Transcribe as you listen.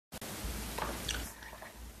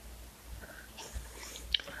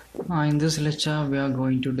In this lecture, we are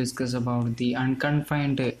going to discuss about the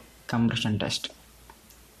unconfined compression test.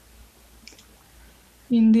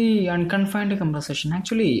 In the unconfined compression,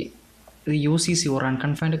 actually, the UCC or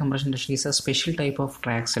unconfined compression test is a special type of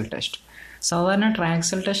traxel test. സാധാരണ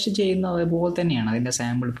ട്രാക്സൽ test ചെയ്യുന്നത് അതുപോലെ തന്നെയാണ് അതിൻ്റെ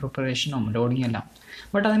sample പ്രിപ്പറേഷനും ലോഡിങ്ങും എല്ലാം.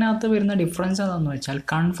 But അതിനകത്ത് വരുന്ന difference എന്താണെന്ന് വെച്ചാൽ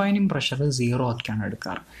കൺഫൈനിങ് പ്രഷർ 0 ആക്കിയാണ്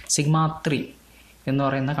എടുക്കാറ്. σ3 എന്ന്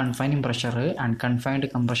പറയുന്ന കൺഫൈനിങ് പ്രഷർ അൺകൺഫൈൻഡ്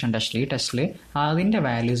കംപ്രഷൻ ടെസ്റ്റിൽ ഈ ടെസ്റ്റിൽ അതിൻ്റെ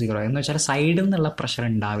വാല്യൂ 0 എന്ന് വെച്ചാൽ സൈഡിൽ നിന്നുള്ള പ്രഷർ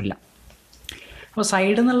ഉണ്ടാവില്ല. അപ്പോൾ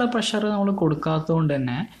സൈഡിൽ നിന്നുള്ള പ്രഷർ നമ്മൾ കൊടുക്കാത്തതുകൊണ്ട്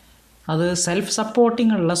തന്നെ അത് സെൽഫ്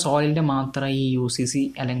സപ്പോർട്ടിംഗ് ഉള്ള സോയിലിൻ്റെ മാത്രമേ ഈ UCC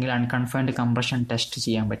അല്ലെങ്കിൽ അൺകൺഫൈൻഡ് കംപ്രഷൻ ടെസ്റ്റ്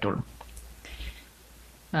ചെയ്യാൻ പറ്റുള്ളൂ.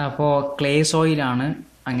 അപ്പോൾ ക്ലേ സോയിലാണ്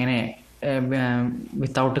അങ്ങനെ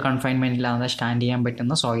വിത്തൗട്ട് കൺഫൈൻമെൻ്റ് ഇല്ലാതെ സ്റ്റാൻഡ് ചെയ്യാൻ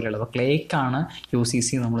പറ്റുന്ന സോയിലുള്ളത്. അപ്പോൾ ക്ലേക്കാണ് UCC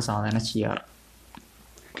നമ്മൾ സാധാരണ ചെയ്യാറ്.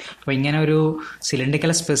 അപ്പോൾ ഇങ്ങനെ ഒരു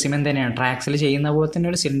സിലിണ്ടിക്കൽ സ്പെസിമെൻ തന്നെയാണ് ട്രാക്സിൽ ചെയ്യുന്ന പോലെ തന്നെ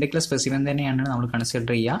ഒരു സിലിണ്ടിക്കൽ സ്പെസിമെൻ തന്നെയാണ് നമ്മൾ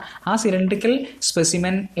കൺസിഡർ ചെയ്യുക. ആ സിലിണ്ടിക്കൽ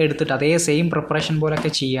സ്പെസിമെൻ എടുത്തിട്ട് അതേ സെയിം പ്രിപ്പറേഷൻ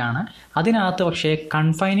പോലൊക്കെ ചെയ്യുകയാണ്. അതിനകത്ത് പക്ഷേ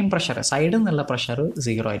കൺഫൈനിങ് പ്രഷർ സൈഡിൽ നിന്നുള്ള പ്രഷർ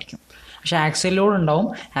 0 ആയിരിക്കും. പക്ഷേ ആക്സിൽ ലോഡ് ഉണ്ടാവും.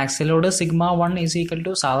 ആക്സിൽ ലോഡ് σ1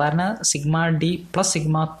 = സാധാരണ σd +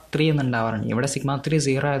 σ3 എന്നുണ്ടാവാറുണ്ട്. ഇവിടെ σ3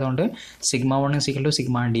 0 ആയതുകൊണ്ട് σ1 =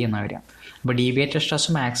 σd എന്നാണ് വരിക. അപ്പോൾ ഡീവിയേറ്റഡ്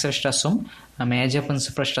സ്ട്രെസ്സും ആക്സിൽ സ്ട്രെസ്സും മേജർ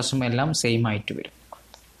പ്രിൻസിപ്പൽ സ്ട്രെസ്സും എല്ലാം സെയിം ആയിട്ട് വരും.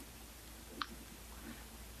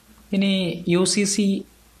 ഇനി UCC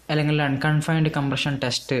അല്ലെങ്കിൽ അൺകൺഫൈൻഡ് കംപ്രഷൻ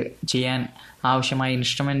ടെസ്റ്റ് ചെയ്യാൻ ആവശ്യമായ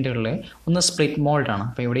ഇൻസ്ട്രുമെൻറ്റുകൾ ഒന്ന് സ്പ്ലിറ്റ് മോൾഡാണ്.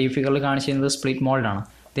 അപ്പോൾ ഇവിടെ ഈ ഫിഗറിൽ കാണിച്ചിരുന്നത് സ്പ്ലിറ്റ് മോൾഡാണ്.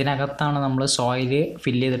 ഇതിനകത്താണ് നമ്മൾ സോയിൽ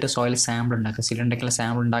ഫില്ല് ചെയ്തിട്ട് സോയിൽ സാമ്പിൾ ഉണ്ടാക്കുക, സിലിണ്ടറിക്കൽ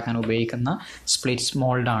സാമ്പിൾ ഉണ്ടാക്കാൻ ഉപയോഗിക്കുന്ന സ്പ്ലിറ്റ്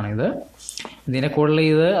മോൾഡാണിത്. ഇതിൻ്റെ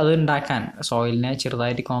കൂടുതൽ അത് ഉണ്ടാക്കാൻ സോയിലിനെ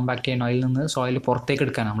ചെറുതായിട്ട് കോമ്പാക്ട് ചെയ്യാൻ അതിൽ നിന്ന് സോയിൽ പുറത്തേക്ക്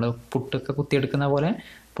എടുക്കാൻ നമ്മൾ പുട്ടൊക്കെ കുത്തിയെടുക്കുന്ന പോലെ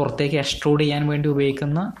പുറത്തേക്ക് എക്സ്ട്രൂഡ് ചെയ്യാൻ വേണ്ടി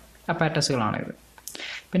ഉപയോഗിക്കുന്ന അപ്പാറ്റസുകളാണിത്.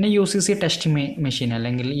 പിന്നെ UCC ടെസ്റ്റിംഗ് മെഷീൻ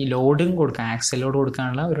അല്ലെങ്കിൽ ഈ ലോഡും കൊടുക്കാൻ ആക്സൽ ലോഡ്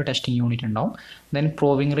കൊടുക്കാനുള്ള ഒരു ടെസ്റ്റിംഗ് യൂണിറ്റ് ഉണ്ടാവും. Then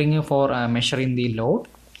പ്രോവിങ് ring four measuring the load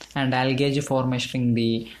and dial gauge four measuring the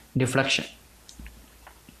deflection.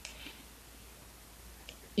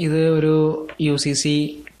 ഇത് ഒരു UCC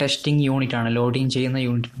ടെസ്റ്റിംഗ് യൂണിറ്റ് ആണ്, ലോഡിങ് ചെയ്യുന്ന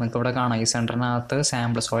യൂണിറ്റ്. നമുക്ക് ഇവിടെ കാണാം ഈ സെൻറ്ററിനകത്ത്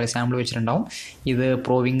സോയിൽ സാമ്പിൾ വെച്ചിട്ടുണ്ടാവും. ഇത്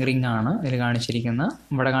പ്രോവിങ് റിങ് ആണ് ഇതിൽ കാണിച്ചിരിക്കുന്ന.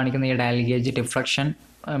 ഇവിടെ കാണിക്കുന്ന ഈ ഡയൽ ഗേജ് ഡിഫ്ലക്ഷൻ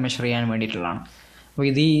മെഷർ ചെയ്യാൻ വേണ്ടിയിട്ടുള്ളതാണ്. അപ്പോൾ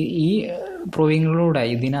ഈ പ്രോവിങ്ങിലൂടെ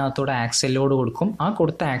ഇതിനകത്തൂടെ ആക്സൽ ലോഡ് കൊടുക്കും. ആ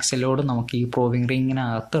കൊടുത്ത ആക്സൽ ലോഡ് നമുക്ക് ഈ പ്രോവിങ്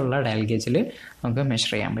റിങ്ങിനകത്തുള്ള ഡയൽ ഗേജിൽ നമുക്ക്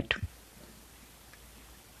മെഷർ ചെയ്യാൻ പറ്റും.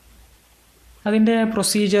 അതിൻ്റെ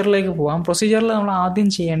പ്രൊസീജിയറിലേക്ക് പോകാം. പ്രൊസീജിയറിൽ നമ്മൾ ആദ്യം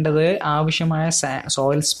ചെയ്യേണ്ടത് ആവശ്യമായ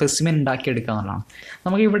സോയിൽ സ്പെസിമെൻ ഉണ്ടാക്കിയെടുക്കുക എന്നുള്ളതാണ്.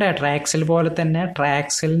 നമുക്കിവിടെ ട്രാക്സൽ പോലെ തന്നെ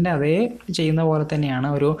ട്രാക്സലിൻ്റെ അതേ ചെയ്യുന്ന പോലെ തന്നെയാണ്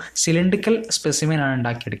ഒരു സിലിണ്ടിക്കൽ സ്പെസിമെനാണ്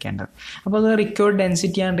ഉണ്ടാക്കിയെടുക്കേണ്ടത്. അപ്പോൾ അത് required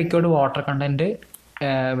density and required water content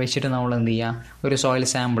വെച്ചിട്ട് നമ്മൾ എന്ത് ചെയ്യുക, ഒരു സോയിൽ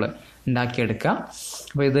സാമ്പിൾ ഉണ്ടാക്കിയെടുക്കുക.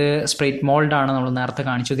 അപ്പോൾ ഇത് സ്പ്ലിറ്റ് മോൾഡാണ് നമ്മൾ നേരത്തെ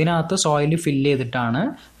കാണിച്ചു. ഇതിനകത്ത് സോയിൽ ഫില്ല് ചെയ്തിട്ടാണ്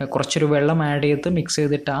കുറച്ചൊരു വെള്ളം ആഡ് ചെയ്ത് മിക്സ്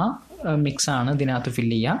ചെയ്തിട്ട് ആ മിക്സാണ് ഇതിനകത്ത്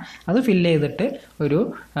ഫില്ല് ചെയ്യുക. അത് ഫില്ല് ചെയ്തിട്ട് ഒരു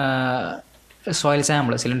സോയിൽ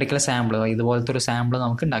സാമ്പിൾ സിലിണ്ടറിക്കൽ സാമ്പിൾ ഇതുപോലത്തെ ഒരു സാമ്പിൾ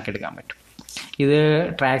നമുക്ക് ഉണ്ടാക്കിയെടുക്കാൻ പറ്റും. ഇത്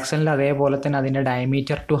ട്രാക്സലിൻ്റെ അതേപോലെ തന്നെ അതിൻ്റെ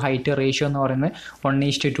ഡയമീറ്റർ ടു ഹൈറ്റ് റേഷ്യോ എന്ന് പറയുന്നത്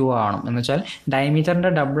 1:2 ആവണം. എന്ന് വെച്ചാൽ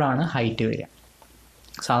ഡയമീറ്ററിൻ്റെ ഡബിളാണ് ഹൈറ്റ് വരിക.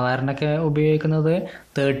 സാധാരണയൊക്കെ ഉപയോഗിക്കുന്നത്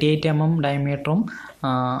 38 mm ഡയമീറ്ററും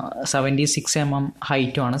 76 mm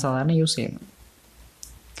ഹൈറ്റുമാണ് സാധാരണ യൂസ് ചെയ്യുന്നത്.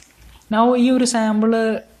 ഈ ഒരു സാമ്പിൾ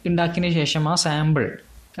ഉണ്ടാക്കിയതിന് ശേഷം ആ sample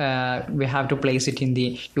we have to place it in the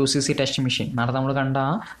UCC test machine. നേരത്തെ നമ്മൾ കണ്ട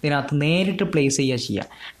ഇതിനകത്ത് നേരിട്ട് പ്ലേസ് ചെയ്യുക.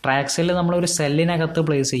 ട്രാക്സിൽ നമ്മളൊരു സെല്ലിനകത്ത്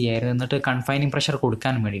പ്ലേസ് ചെയ്യായിരുന്നു എന്നിട്ട് കൺഫൈനിങ് പ്രഷർ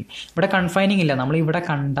കൊടുക്കാൻ വേണ്ടി. ഇവിടെ കൺഫൈനിങ് ഇല്ല. നമ്മളിവിടെ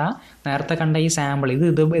നേരത്തെ കണ്ട ഈ സാമ്പിൾ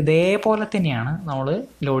ഇതേപോലെ തന്നെയാണ് നമ്മൾ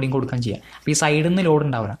ലോഡിങ് കൊടുക്കാൻ ചെയ്യുക. അപ്പോൾ ഈ സൈഡിൽ നിന്ന് ലോഡ്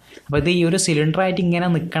ഉണ്ടാവില്ല. അപ്പോൾ ഇത് ഈ ഒരു സിലിണ്ടറായിട്ട് ഇങ്ങനെ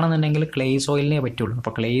നിൽക്കണം എന്നുണ്ടെങ്കിൽ ക്ലേ സോയിലിനേ പറ്റുള്ളൂ.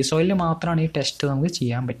 അപ്പോൾ ക്ലേ സോയിലിൽ മാത്രമാണ് ഈ ടെസ്റ്റ് നമുക്ക്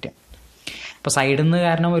ചെയ്യാൻ പറ്റുക. അപ്പോൾ സൈഡിൽ നിന്ന്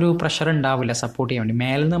കാരണം ഒരു പ്രഷർ ഉണ്ടാവില്ല സപ്പോർട്ട് ചെയ്യാൻ വേണ്ടി.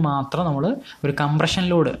 മേലിൽ നിന്ന് മാത്രം നമ്മൾ ഒരു കംപ്രഷൻ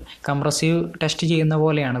ലോഡ് കംപ്രസീവ് ടെസ്റ്റ് ചെയ്യുന്ന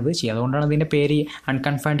പോലെയാണിത് ചെയ്യുക. അതുകൊണ്ടാണ് ഇതിൻ്റെ പേര്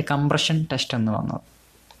അൺകൺഫൈൻഡ് കംപ്രഷൻ ടെസ്റ്റ് എന്ന് വന്നത്.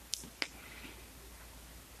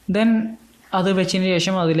 ദെൻ അത് വെച്ചതിന്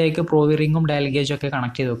ശേഷം അതിലേക്ക് പ്രോവിറിങ്ങും ഡയൽ ഗേജും ഒക്കെ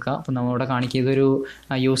കണക്ട് ചെയ്ത് വെക്കുക. അപ്പോൾ നമ്മളിവിടെ കാണിക്കുക ഇതൊരു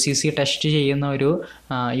UCC ടെസ്റ്റ് ചെയ്യുന്ന ഒരു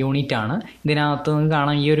യൂണിറ്റാണ്. ഇതിനകത്ത് നിങ്ങൾക്ക്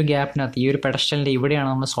കാണാം ഈ ഒരു ഗ്യാപ്പിനകത്ത് ഈ ഒരു പെഡസ്റ്റലിൻ്റെ ഇവിടെയാണ്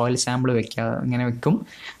നമ്മൾ സോയിൽ സാമ്പിൾ വെക്കുക. ഇങ്ങനെ വെക്കും.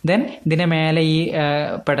 ദെൻ ഇതിൻ്റെ മേലെ ഈ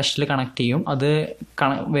പെഡസ്റ്റൽ കണക്ട് ചെയ്യും. അത്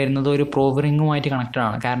വരുന്നത് ഒരു പ്രോവിറിങ്ങുമായിട്ട് കണക്റ്റഡ്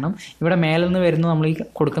ആണ്. കാരണം ഇവിടെ മേലെ നിന്ന് വരുന്ന നമ്മൾ ഈ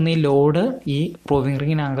കൊടുക്കുന്ന ഈ ലോഡ് ഈ പ്രോവിങ്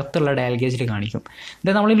റിങ്ങിനകത്തുള്ള ഡയൽ ഗേജിൽ കാണിക്കും.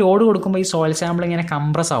 ദെൻ നമ്മൾ ഈ ലോഡ് കൊടുക്കുമ്പോൾ ഈ സോയിൽ സാമ്പിൾ ഇങ്ങനെ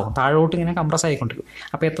കംപ്രസ് ആവും, താഴോട്ട് ഇങ്ങനെ കംപ്രസ് ആയിക്കൊണ്ടിരിക്കും.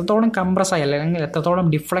 അപ്പോൾ എത്രത്തോളം കംപ്രസ് അല്ലെങ്കിൽ എത്രത്തോളം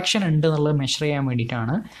ഡിഫ്ലക്ഷൻ ഉണ്ട് എന്നുള്ളത് മെഷർ ചെയ്യാൻ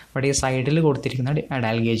വേണ്ടിയിട്ടാണ് ഇവിടെ ഈ സൈഡിൽ കൊടുത്തിരിക്കുന്ന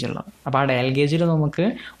ഡയൽ ഗേജ് ഉള്ളത്. അപ്പോൾ ആ ഡയൽ ഗേജിൽ നമുക്ക്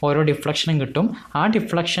ഓരോ ഡിഫ്ലക്ഷനും കിട്ടും. ആ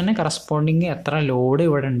ഡിഫ്ലക്ഷന് കറസ്പോണ്ടിങ് എത്ര ലോഡ്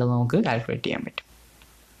ഇവിടെ ഉണ്ടെന്ന് നമുക്ക് കാൽക്കുലേറ്റ് ചെയ്യാൻ പറ്റും.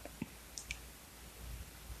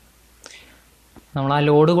 നമ്മൾ ആ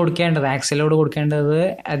ലോഡ് കൊടുക്കേണ്ടത് ആക്സിൽ ലോഡ് കൊടുക്കേണ്ടത്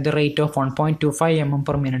at the rate of 1.25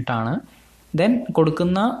 mm/min ആണ്. ദെൻ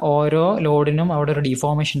കൊടുക്കുന്ന ഓരോ ലോഡിനും അവിടെ ഒരു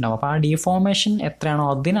ഡിഫോർമേഷൻ ഉണ്ടാവും. അപ്പോൾ ആ ഡിഫോർമേഷൻ എത്രയാണോ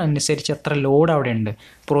അതിനനുസരിച്ച് എത്ര ലോഡ് അവിടെ ഉണ്ട്,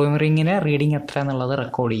 പ്രൂവിംഗ് റീഡിങ് എത്ര എന്നുള്ളത്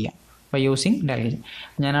റെക്കോർഡ് ചെയ്യാം ബൈ യൂസിങ് ഡയൽ ഗേജ്.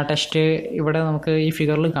 ഞാൻ ആ ടെസ്റ്റ് ഇവിടെ നമുക്ക് ഈ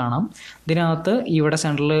ഫിഗറിൽ കാണാം. ഇതിനകത്ത് ഇവിടെ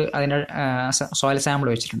സെൻറ്ററിൽ അതിൻ്റെ സോയിൽ സാമ്പിൾ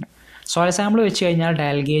വെച്ചിട്ടുണ്ട്. സോയിൽ സാമ്പിൾ വെച്ച് കഴിഞ്ഞാൽ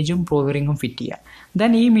ഡയൽ ഗേജും പ്രൂവിംഗും ഫിറ്റ് ചെയ്യുക.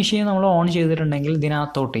 ദെൻ ഈ മെഷീൻ നമ്മൾ ഓൺ ചെയ്തിട്ടുണ്ടെങ്കിൽ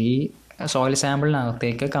ഇതിനകത്തോട്ട് ഈ soil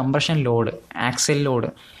സാമ്പിളിനകത്തേക്ക് compression load, axle load,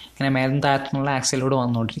 ഇങ്ങനെ മേലും താഴത്തുനിന്നുള്ള ആക്സിൽ ലോഡ്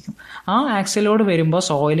വന്നുകൊണ്ടിരിക്കും. ആ ആക്സിൽ ലോഡ് വരുമ്പോൾ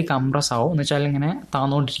സോയിൽ കംപ്രസ് ആവും, എന്ന് വെച്ചാൽ ഇങ്ങനെ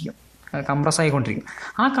താന്നുകൊണ്ടിരിക്കും, കംപ്രസ് ആയിക്കൊണ്ടിരിക്കും.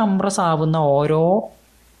 ആ കംപ്രസ് ആവുന്ന ഓരോ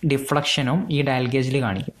ഡിഫ്ലക്ഷനും ഈ ഡയൽ ഗേജിൽ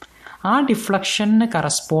കാണിക്കും. ആ ഡിഫ്ലക്ഷന്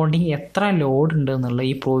കറസ്പോണ്ടിങ് എത്ര ലോഡ് ഉണ്ട് എന്നുള്ള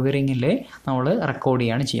ഈ പ്രൂവിംഗിൽ നമ്മൾ റെക്കോർഡ്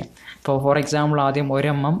ചെയ്യുകയാണ് ചെയ്യുക. ഇപ്പോൾ ഫോർ എക്സാമ്പിൾ ആദ്യം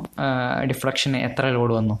 1 mm ഡിഫ്ലക്ഷന് എത്ര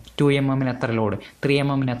ലോഡ് വന്നു, 2 mm എത്ര ലോഡ്, 3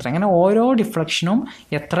 mm എത്ര, അങ്ങനെ ഓരോ ഡിഫ്ലക്ഷനും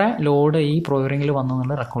എത്ര ലോഡ് ഈ പ്രൂവിംഗിൽ വന്നു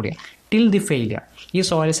എന്നുള്ളത് റെക്കോർഡ് ചെയ്യുക ടിൽ ദി ഫെയിലിയർ. ഈ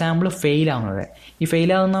സോയിൽ സാമ്പിൾ ഫെയിലാവുന്നത്, ഈ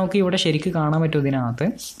ഫെയിലാവുന്ന നമുക്ക് ഇവിടെ ശരിക്കും കാണാൻ പറ്റും.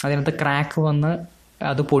 അതിനകത്ത് ക്രാക്ക് വന്ന്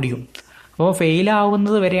അത് പൊടിയും. അപ്പോൾ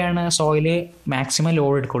ഫെയിലാവുന്നത് വരെയാണ് സോയിൽ മാക്സിമം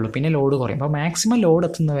ലോഡ് എടുക്കുള്ളൂ, പിന്നെ ലോഡ് കുറയും. അപ്പോൾ മാക്സിമം ലോഡ്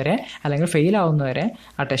എത്തുന്നവരെ അല്ലെങ്കിൽ ഫെയിലാവുന്നവരെ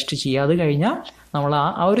ആ ടെസ്റ്റ് ചെയ്യുക. അത് കഴിഞ്ഞാൽ നമ്മൾ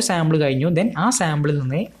ആ ഒരു സാമ്പിൾ കഴിഞ്ഞു. ദെൻ ആ സാമ്പിളിൽ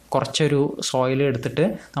നിന്ന് കുറച്ചൊരു സോയിൽ എടുത്തിട്ട്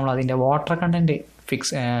നമ്മൾ അതിൻ്റെ വാട്ടർ കണ്ടൻറ്റ്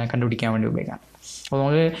കണ്ടുപിടിക്കാൻ വേണ്ടി ഉപയോഗിക്കാം. അപ്പോൾ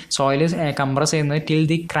നമുക്ക് സോയിൽ കംപ്രസ് ചെയ്യുന്നത് ടിൽ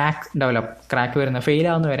ദി ക്രാക്ക് വരുന്ന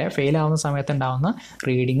ഫെയിലാവുന്ന സമയത്ത് ഉണ്ടാകുന്ന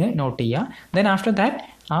റീഡിങ് നോട്ട് ചെയ്യുക. ദെൻ ആഫ്റ്റർ ദാറ്റ്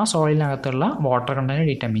ആ സോയിലിനകത്തുള്ള വാട്ടർ കണ്ടൻറ്റ്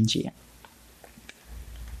ഡിറ്റർമിൻ ചെയ്യാം.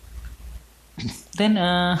 ദെൻ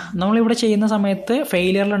നമ്മളിവിടെ ചെയ്യുന്ന സമയത്ത്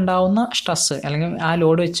ഫെയിലിയറിലുണ്ടാവുന്ന സ്ട്രെസ്സ് അല്ലെങ്കിൽ ആ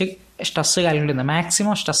ലോഡ് വെച്ച് സ്ട്രെസ്സ് കാൽക്കുലേറ്റ് ചെയ്യുന്നത്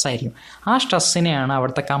മാക്സിമം സ്ട്രെസ് ആയിരിക്കും. ആ സ്ട്രെസ്സിനെയാണ്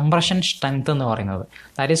അവിടുത്തെ കംപ്രഷൻ സ്ട്രെങ്ത് എന്ന് പറയുന്നത്.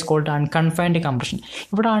 That is called unconfined compression.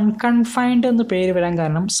 ഇവിടെ അൺകൺഫൈൻഡ് എന്ന് പേര് വരാൻ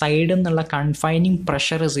കാരണം സൈഡിൽ നിന്നുള്ള കൺഫൈനിങ്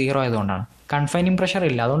പ്രഷർ 0 ആയതുകൊണ്ടാണ്. കൺഫൈനിങ് പ്രഷർ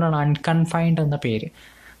ഇല്ല, അതുകൊണ്ടാണ് അൺകൺഫൈൻഡ് എന്ന പേര്.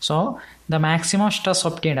 So the maximum stress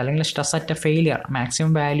obtained അല്ലെങ്കിൽ stress at A failure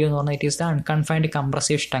maximum value എന്ന് പറഞ്ഞാൽ it is the unconfined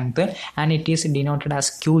compressive strength and it is denoted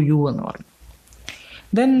as QU എന്ന് പറയും.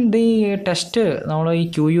 ദെൻ ദി ടെസ്റ്റ് നമ്മൾ ഈ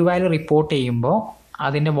QU വാല്യൂ റിപ്പോർട്ട് ചെയ്യുമ്പോൾ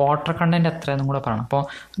അതിൻ്റെ വാട്ടർ കണ്ടൻറ്റ് എത്രയെന്നും കൂടെ പറയണം. അപ്പോൾ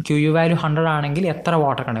QU വാല്യൂ 100 ആണെങ്കിൽ എത്ര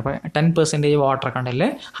വാട്ടർ കണ്ടൻറ്റ്, ഇപ്പോൾ 10% വാട്ടർ കണ്ടൻറ്റിൽ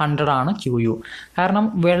 100 ആണ് QU. കാരണം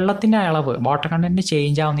വെള്ളത്തിൻ്റെ അളവ് വാട്ടർ കണ്ടൻറ്റ്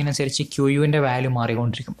ചേഞ്ച് ആവുന്നതിനനുസരിച്ച് QUവിൻ്റെ വാല്യൂ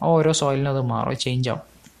മാറിക്കൊണ്ടിരിക്കും. ഓരോ സോയിലിനും അത് മാറും, ചേഞ്ച് ആവും.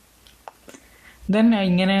 ദെൻ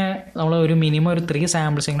ഇങ്ങനെ നമ്മൾ ഒരു മിനിമം 3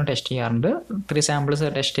 സാമ്പിൾസ് ഇങ്ങനെ ടെസ്റ്റ് ചെയ്യാറുണ്ട്. 3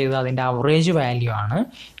 സാമ്പിൾസ് ടെസ്റ്റ് ചെയ്ത് അതിൻ്റെ അവറേജ് വാല്യൂ ആണ്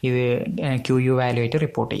ഇത് QU വാല്യൂ ആയിട്ട്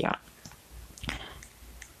റിപ്പോർട്ട് ചെയ്യാറ്.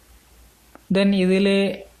 ദെൻ ഇതിൽ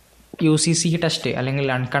UCC ടെസ്റ്റ് അല്ലെങ്കിൽ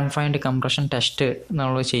അൺകൺഫൈൻഡ് കംപ്രഷൻ ടെസ്റ്റ്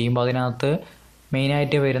നമ്മൾ ചെയ്യുമ്പോൾ അതിനകത്ത്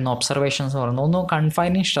മെയിനായിട്ട് വരുന്ന ഒബ്സർവേഷൻസ് പറയുന്നത് ഒന്ന്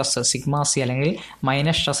കൺഫൈനിങ് സ്ട്രെസ് σc അല്ലെങ്കിൽ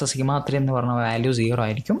മൈനസ് സ്ട്രെസ് σ3 എന്ന് പറഞ്ഞ വാല്യൂ 0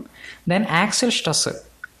 ആയിരിക്കും. ദെൻ ആക്സിൽ സ്ട്രെസ്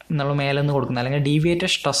നമ്മൾ മേലെന്ന് കൊടുക്കുന്നത് അല്ലെങ്കിൽ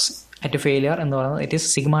ഡീവിയേറ്റഡ് സ്ട്രെസ് അറ്റ് ഫെയിലിയർ എന്ന് പറയുന്നത് it is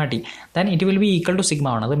σT. Then it will be equal to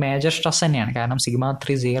σ1. അത് മേജർ സ്ട്രെസ് തന്നെയാണ്, കാരണം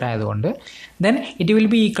σ3 0 ആയതുകൊണ്ട്. Then it will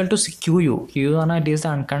be equal to QU എന്ന് പറഞ്ഞാൽ it is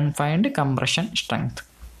the unconfined compression strength.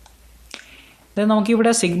 Then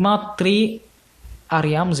നമുക്കിവിടെ σ3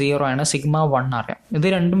 അറിയാം 0 ആണ്, σ1 അറിയാം. ഇത്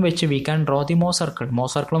രണ്ടും വെച്ച് we can draw the Mohr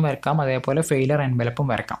സർക്കിളും വരക്കാം, അതേപോലെ ഫെയിലിയർ എൻവലപ്പും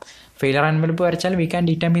വരക്കാം. ഫെയിലിയർ എൻവലപ്പ് വരച്ചാൽ we can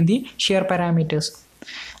determine the shear parameters.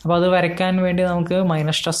 അപ്പോൾ അത് വരയ്ക്കാൻ വേണ്ടി നമുക്ക്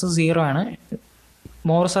മൈനസ് സ്ട്രെസ് 0 ആണ്.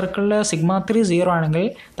 Mohr സർക്കിളിൽ σ3 0 ആണെങ്കിൽ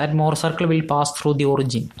that Mohr circle will pass through the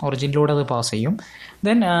ഒറിജിനിലൂടെ അത് പാസ് ചെയ്യും.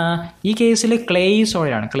 ദെൻ ഈ കേസിൽ ക്ലേയ്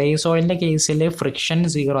സോയിലാണ്. ക്ലേയ് സോയിലിൻ്റെ കേസിൽ ഫ്രിക്ഷൻ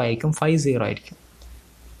 0 ആയിരിക്കും, ഫൈ 0 ആയിരിക്കും.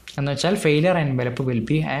 എന്ന് വെച്ചാൽ failure envelope will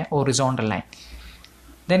be A horizontal line.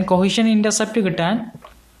 Then cohesion intercept കിട്ടാൻ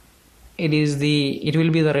it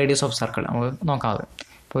will be the radius of circle. നമുക്ക് നോക്കാതെ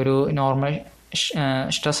ഇപ്പോൾ ഒരു നോർമൽ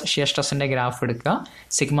ഷിയർ സ്ട്രെസ്സിൻ്റെ ഗ്രാഫ് എടുക്കുക.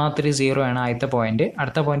 σ3 0 ആണ് ആദ്യത്തെ പോയിന്റ്,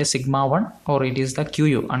 അടുത്ത point σ1 or it is the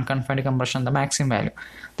QU unconfined compression the maximum value.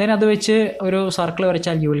 Then അത് വെച്ച് ഒരു സർക്കിൾ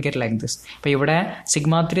വരച്ചാൽ you will get like this. ഇപ്പോൾ ഇവിടെ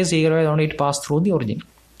σ3 0 ആയതുകൊണ്ട് it pass through the origin.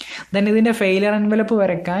 Then ഇതിൻ്റെ ഫെയിലിയർ എൻവലപ്പ്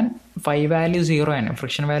വരയ്ക്കാൻ ഫൈ വാല്യൂ 0 ആണ്,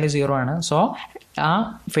 ഫ്രിക്ഷൻ വാല്യൂ 0 ആണ്. സോ ആ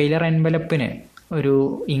ഫെയിലിയർ എൻവലപ്പിന് ഒരു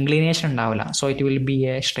ഇൻക്ലിനേഷൻ ഉണ്ടാവില്ല. So it will be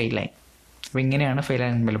A straight line. അപ്പോൾ ഇങ്ങനെയാണ് ഫെയിലിയർ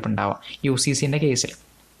എൻവലപ്പ് ഉണ്ടാവുക UCCൻ്റെ കേസിൽ.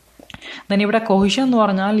 ദെൻ ഇവിടെ കൊഹിഷൻ എന്ന്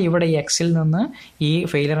പറഞ്ഞാൽ ഇവിടെ എക്സിൽ നിന്ന് ഈ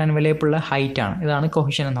ഫെയിലിയർ എൻവലപ്പുള്ള ഹൈറ്റാണ്, ഇതാണ്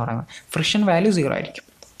കൊഹിഷൻ എന്ന് പറയുന്നത്. ഫ്രിക്ഷൻ വാല്യൂ 0 ആയിരിക്കും.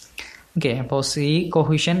 ഓക്കെ, അപ്പോൾ ഈ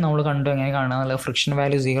കൊഹിഷൻ നമ്മൾ കണ്ടു എങ്ങനെ കാണുക, ഫ്രിക്ഷൻ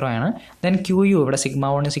വാല്യൂ 0 ആണ്. ദെൻ QU ഇവിടെ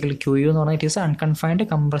σ1 QU എന്ന് പറഞ്ഞാൽ it is unconfined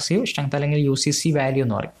compressive strength അല്ലെങ്കിൽ UCC വാല്യൂ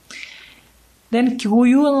എന്ന് പറയും. ദെൻ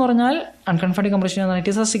QU എന്ന് പറഞ്ഞാൽ അൺകൺഫൈൻഡ് കംപ്രഷൻ എന്ന് പറഞ്ഞാൽ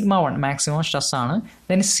ഇറ്റ് ഈസ് σ1 മാക്സിമം സ്ട്രെസ് ആണ്.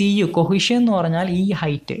 ദെൻ CU കൊഹിഷൻ എന്ന് പറഞ്ഞാൽ ഈ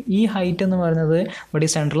ഹൈറ്റ് എന്ന് പറയുന്നത് ഇവിടെ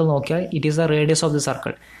സെൻറ്ററിൽ നോക്കിയാൽ it is the radius of the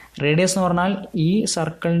circle. Radius എന്ന് പറഞ്ഞാൽ ഈ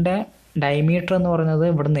സർക്കിളിൻ്റെ ഡയമീറ്റർ എന്ന് പറയുന്നത്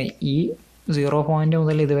ഇവിടുന്ന് ഈ 0 പോയിൻ്റ്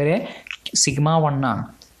മുതൽ ഇതുവരെ σ1 ആണ്.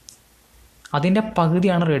 അതിൻ്റെ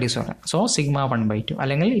പകുതിയാണ് റേഡിയസ് പറയുന്നത്. സോ സിഗ്മ 1/2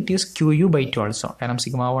 അല്ലെങ്കിൽ ഇറ്റ് ഈസ് QU/2 ഓൾസോ. കാരണം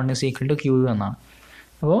sigma 1 is equal to QU എന്നാണ്.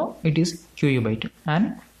 അപ്പോൾ it is QU/2 and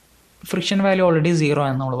friction value already 0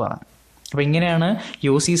 എന്ന് നമ്മൾ പറഞ്ഞു. അപ്പോൾ ഇങ്ങനെയാണ്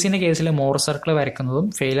UCCൻ്റെ കേസിൽ മോർ സർക്കിൾ വരയ്ക്കുന്നതും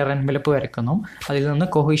ഫെയിലർ എൻവലപ്പ് വരയ്ക്കുന്നതും അതിൽ നിന്ന്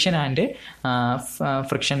കൊഹീഷൻ ആൻഡ്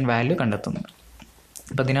ഫ്രിക്ഷൻ വാല്യൂ കണ്ടെത്തുന്നത്.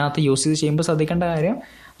 അപ്പോൾ ഇതിനകത്ത് UCC ചെയ്യുമ്പോൾ ശ്രദ്ധിക്കേണ്ട കാര്യം,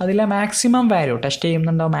 അതിലെ മാക്സിമം വാല്യൂ ടെസ്റ്റ്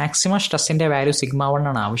ചെയ്യുന്നുണ്ടാവും. മാക്സിമം സ്ട്രെസ്സിൻ്റെ വാല്യൂ സിഗ്മ 1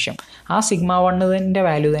 ആണ് ആവശ്യം. ആ സിഗ്മ 1ൻ്റെ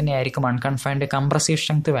വാല്യൂ തന്നെയായിരിക്കും unconfined compressive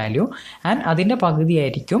strength value and അതിൻ്റെ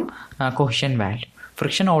പകുതിയായിരിക്കും cohesion value.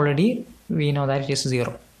 Friction already we know that it is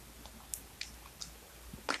 0.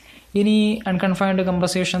 ഇനി അൺകൺഫൈൻഡ്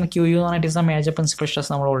കംപ്രസീവ് സ്ട്രെങ്ത് QU എന്ന് പറഞ്ഞാൽ it is A major principal stress.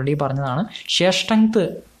 നമ്മൾ ഓൾറെഡി പറഞ്ഞതാണ്. ഷിയർ സ്ട്രെങ്ത്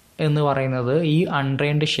എന്ന് പറയുന്നത് ഈ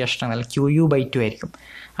അൺട്രെയിൻഡ് ഷിയർ സ്ട്രെങ്ത് അല്ലെങ്കിൽ QU/2 ആയിരിക്കും.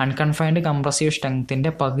 അൺകൺഫൈൻഡ് കംപ്രസീവ് സ്ട്രെങ്ത്തിൻ്റെ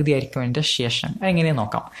പകുതി ആയിരിക്കും അതിൻ്റെ ഷിയർ സ്ട്രെങ്ത്. എങ്ങനെയാണ്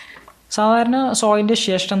നോക്കാം. സാധാരണ സോയിലിൻ്റെ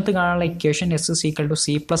ഷിയർ സ്ട്രെങ്ത് കാണാനുള്ള equation S is equal to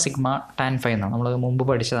C plus sigma tan phi എന്നാണ്. നമ്മൾ മുമ്പ്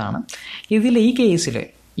പഠിച്ചതാണ്. ഇതിൽ ഈ കേസിൽ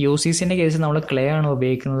UCCൻ്റെ കേസിൽ നമ്മൾ ക്ലേ ആണ്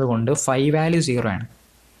ഉപയോഗിക്കുന്നത് കൊണ്ട് ഫൈ വാല്യൂ 0 ആണ്.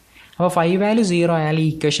 അപ്പോൾ ഫൈ വാല്യൂ 0 ആയാൽ ഈ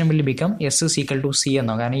equation will become S is equal to C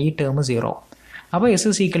എന്നോ, കാരണം ഈ ടേം 0. അപ്പോൾ S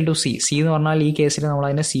is equal to C. C എന്ന് പറഞ്ഞാൽ ഈ കേസിൽ നമ്മൾ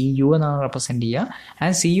അതിനെ CU എന്നാണ് റെപ്രസെൻറ്റ് ചെയ്യുക.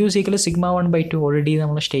 And CU is equal to sigma 1/2 already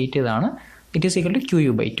നമ്മൾ സ്റ്റേറ്റ് ചെയ്തതാണ്. It is equal to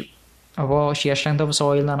QU/2. അപ്പോൾ ഷിയർ സ്ട്രെങ്ത് ഓഫ്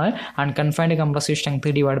സോയിൽ എന്ന് പറഞ്ഞാൽ അൺകൺഫൈൻഡ് കംപ്രസീവ് സ്ട്രെങ്ത്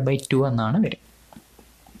 /2 എന്നാണ് വരും.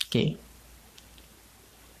 ഓക്കെ,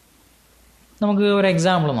 നമുക്ക് ഒരു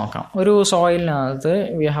എക്സാമ്പിൾ നോക്കാം. ഒരു സോയിലിനകത്ത്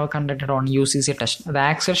we have conducted on UCC test. The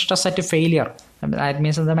axial stress at failure, that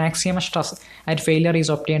means the maximum stress at failure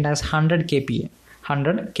is obtained as 100 kPa,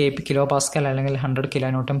 100 kilo Pascal അല്ലെങ്കിൽ 100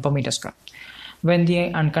 kN/m². When the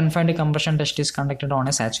unconfined compression test is conducted on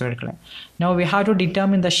a saturated clay. Now we have to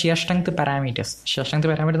determine the shear strength parameters. Shear strength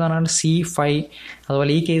parameter എന്ന് പറഞ്ഞാൽ C5.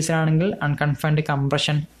 അതുപോലെ ഈ കേസിലാണെങ്കിൽ unconfined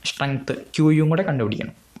compression strength QU കൂടെ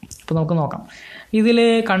കണ്ടുപിടിക്കണം. അപ്പോൾ നമുക്ക് നോക്കാം. ഇതിൽ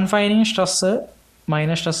കൺഫൈനിങ് സ്ട്രെസ്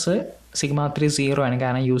മൈനസ് സ്ട്രെസ് സിഗ്മ 3 0 ആണ്,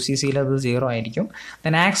 കാരണം UCCയിൽ അത് 0 ആയിരിക്കും.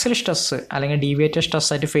 ദെൻ ആക്സിയൽ സ്ട്രെസ് അല്ലെങ്കിൽ ഡീവിയേറ്റഡ് സ്ട്രെസ്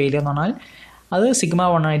ആയിട്ട് ഫെയിലിയർ എന്ന് പറഞ്ഞാൽ അത് സിഗ്മ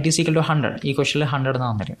 1 ആണ്. It is equal to 100. ഈ ക്വസ്റ്റിൽ 100 എന്ന്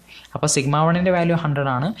തന്നിരും. അപ്പോൾ സിഗ്മ 1ൻ്റെ വാല്യൂ 100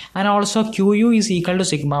 ആണ്. And also QU is equal to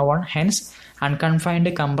sigma 1. Hence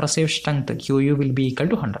unconfined compressive strength QU will be equal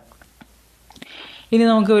to 100. ഇനി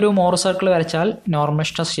നമുക്ക് ഒരു മോർ സർക്കിൾ വരച്ചാൽ normal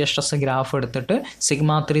stress shear stress graph എടുത്തിട്ട്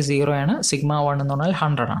സിഗ്മ 3 0 ആണ്, സിഗ്മ 1 എന്ന് പറഞ്ഞാൽ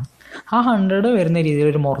 100 ആണ്. ആ 100 വരുന്ന രീതിയിൽ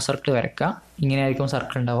ഒരു മോർ സർക്കിൾ വരയ്ക്കുക. ഇങ്ങനെയായിരിക്കും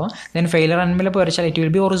സർക്കിൾ ഉണ്ടാവുക. ദെൻ ഫെയിലർ എൻവലപ്പ് വരച്ചാൽ it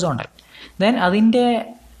will be horizontal. Then അതിൻ്റെ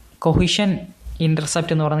കൊഹിഷൻ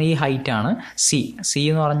ഇൻ്റർസെപ്റ്റ് എന്ന് പറയുന്നത് ഈ ഹൈറ്റ് ആണ് C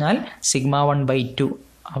എന്ന് പറഞ്ഞാൽ സിഗ്മ 1/2.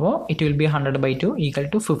 അപ്പോൾ it will be 100/2 equal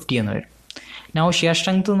to 50 എന്ന് വരും. നൗ ഷിയർ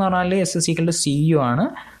സ്ട്രെങ്ത് എന്ന് പറഞ്ഞാൽ S is equal to CU ആണ്.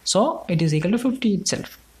 So it is equal to 50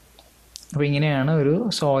 itself. അപ്പോൾ ഇങ്ങനെയാണ് ഒരു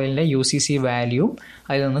സോയിലിൻ്റെ UCC വാല്യൂവും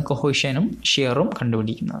അതിൽ നിന്ന് കൊഹിഷനും ഷിയറും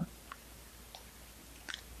കണ്ടുപിടിക്കുന്നത്.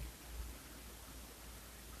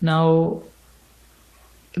 Now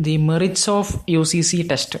the merits of UCC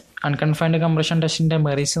test, unconfined compression ടെസ്റ്റിൻ്റെ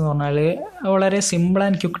merits എന്ന് പറഞ്ഞാൽ വളരെ സിമ്പിൾ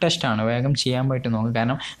ആൻഡ് ക്വിക്ക് ടെസ്റ്റാണ്. വേഗം ചെയ്യാൻ പറ്റും നമുക്ക്,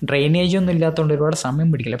 കാരണം ഡ്രെയിനേജ് ഒന്നും ഇല്ലാത്തതുകൊണ്ട് ഒരുപാട് സമയം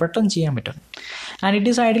പിടിക്കില്ല, പെട്ടെന്ന് ചെയ്യാൻ പറ്റും. And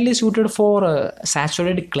it is ideally suited four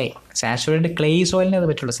saturated clay. Saturated clay സോയിലിനെ അത്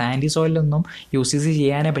പറ്റുള്ളൂ. സാൻഡി സോയിലൊന്നും UCC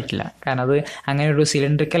ചെയ്യാനേ പറ്റില്ല, കാരണം അത് അങ്ങനെ ഒരു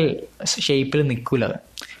സിലിണ്ടറിക്കൽ ഷേപ്പിൽ നിൽക്കില്ല അത്.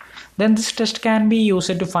 Then this test can be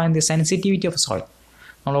used to find the sensitivity of soil.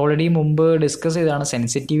 നമ്മൾ ഓൾറെഡി മുമ്പ് ഡിസ്കസ് ചെയ്തതാണ്.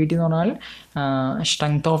 സെൻസിറ്റിവിറ്റി എന്ന് പറഞ്ഞാൽ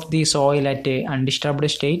strength of the soil at undisturbed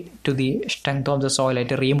state to the strength of the soil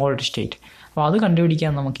at remould state. അപ്പോൾ അത്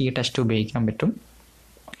കണ്ടുപിടിക്കാൻ നമുക്ക് ഈ ടെസ്റ്റ് ഉപയോഗിക്കാൻ പറ്റും.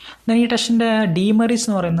 എന്നാൽ ഈ ടെസ്റ്റിൻ്റെ ഡീമെറിറ്റ്സ്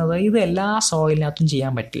എന്ന് പറയുന്നത് ഇത് എല്ലാ സോയിലിനകത്തും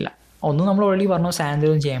ചെയ്യാൻ പറ്റില്ല. ഒന്നും നമ്മൾ ഓൾറെഡി പറഞ്ഞു,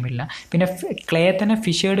 സാൻഡിലൊന്നും ചെയ്യാൻ പറ്റില്ല. പിന്നെ ക്ലേ തന്നെ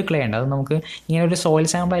ഫിഷേർഡ് ക്ലേ ഉണ്ട്, അത് നമുക്ക് ഇങ്ങനെ ഒരു സോയിൽ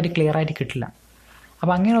സാമ്പിളായിട്ട് ക്ലിയർ ആയിട്ട് കിട്ടില്ല.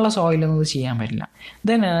 അപ്പോൾ അങ്ങനെയുള്ള സോയിലൊന്നും ഇത് ചെയ്യാൻ പറ്റില്ല.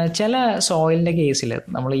 ദെൻ ചില സോയിലിൻ്റെ കേസിൽ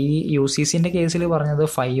നമ്മൾ ഈ UCCൻ്റെ കേസിൽ പറഞ്ഞത്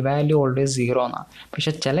ഫൈ വാല്യൂ ഓൾവേസ് 0 എന്നാണ്.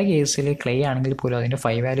 പക്ഷേ ചില കേസിൽ ക്ലേ ആണെങ്കിൽ പോലും അതിൻ്റെ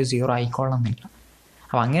ഫൈ വാല്യൂ 0 ആയിക്കൊള്ളണമെന്നില്ല.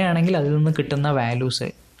 അപ്പോൾ അങ്ങനെയാണെങ്കിൽ അതിൽ നിന്ന് കിട്ടുന്ന വാല്യൂസ്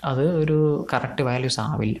അത് ഒരു കറക്റ്റ് വാല്യൂസ്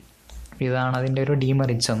ആവില്ല. ഇതാണ് അതിൻ്റെ ഒരു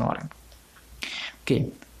ഡീമെറിറ്റ്സ് എന്ന് പറയുന്നത്. ഓക്കെ,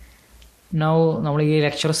 നൗ നമ്മൾ ഈ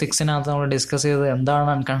ലെക്ചർ 6-നകത്ത് നമ്മൾ ഡിസ്കസ് ചെയ്തത്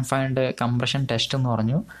എന്താണ് അൺകൺഫൈൻഡ് കംപ്രഷൻ ടെസ്റ്റ് എന്ന്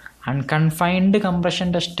പറഞ്ഞു. അൺകൺഫൈൻഡ് കംപ്രഷൻ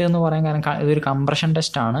ടെസ്റ്റ് എന്ന് പറയാൻ കാരണം ഇതൊരു കംപ്രഷൻ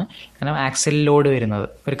ടെസ്റ്റാണ്. കാരണം ആക്സിൽ ലോഡ് വരുന്നത്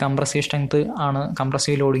ഒരു കംപ്രസീവ് സ്ട്രെങ്ത് ആണ്,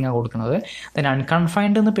 കംപ്രസീവ് ലോഡിങ്ങാണ് കൊടുക്കുന്നത്. ദെൻ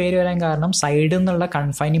അൺകൺഫൈൻഡ് എന്ന് പേര് വരാൻ കാരണം സൈഡിൽ നിന്നുള്ള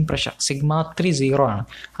കൺഫൈനിങ് പ്രഷർ സിഗ്മ 3 0 ആണ്.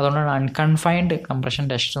 അതുകൊണ്ടാണ് അൺകൺഫൈൻഡ് കംപ്രഷൻ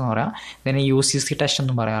ടെസ്റ്റ് എന്ന് പറയാം. ഇതിനെ UCC ടെസ്റ്റ്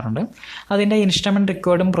എന്നും പറയാറുണ്ട്. അതിൻ്റെ ഇൻസ്ട്രുമെൻറ്റ്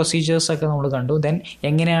റിക്വയർഡും പ്രൊസീജിയേഴ്സൊക്കെ നമ്മൾ കണ്ടു. ദെൻ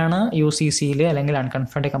എങ്ങനെയാണ് UCCയിൽ അല്ലെങ്കിൽ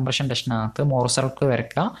അൺകൺഫൈൻഡ് കംപ്രഷൻ ടെസ്റ്റിനകത്ത് മോർ സർക്കിൾ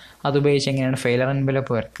വരയ്ക്കുക, അതുപയോഗിച്ച് എങ്ങനെയാണ് ഫെയിലർ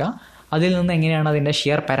എൻവലപ്പ് വരയ്ക്കുക, അതിൽ നിന്ന് എങ്ങനെയാണ് അതിൻ്റെ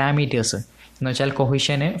ഷിയർ പാരാമീറ്റേഴ്സ് എന്ന് വെച്ചാൽ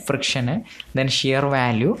കൊഹിഷന്, ഫ്രിക്ഷന്, ദെൻ ഷിയർ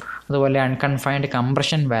വാല്യൂ, അതുപോലെ അൺകൺഫൈൻഡ്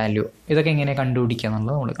കംപ്രഷൻ വാല്യൂ, ഇതൊക്കെ എങ്ങനെ കണ്ടുപിടിക്കുക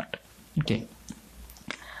എന്നുള്ളത് നമ്മൾ കണ്ടു. Okay,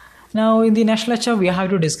 now in the next lecture we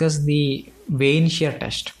have to discuss the vein shear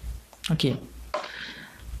test.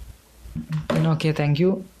 Okay thank you.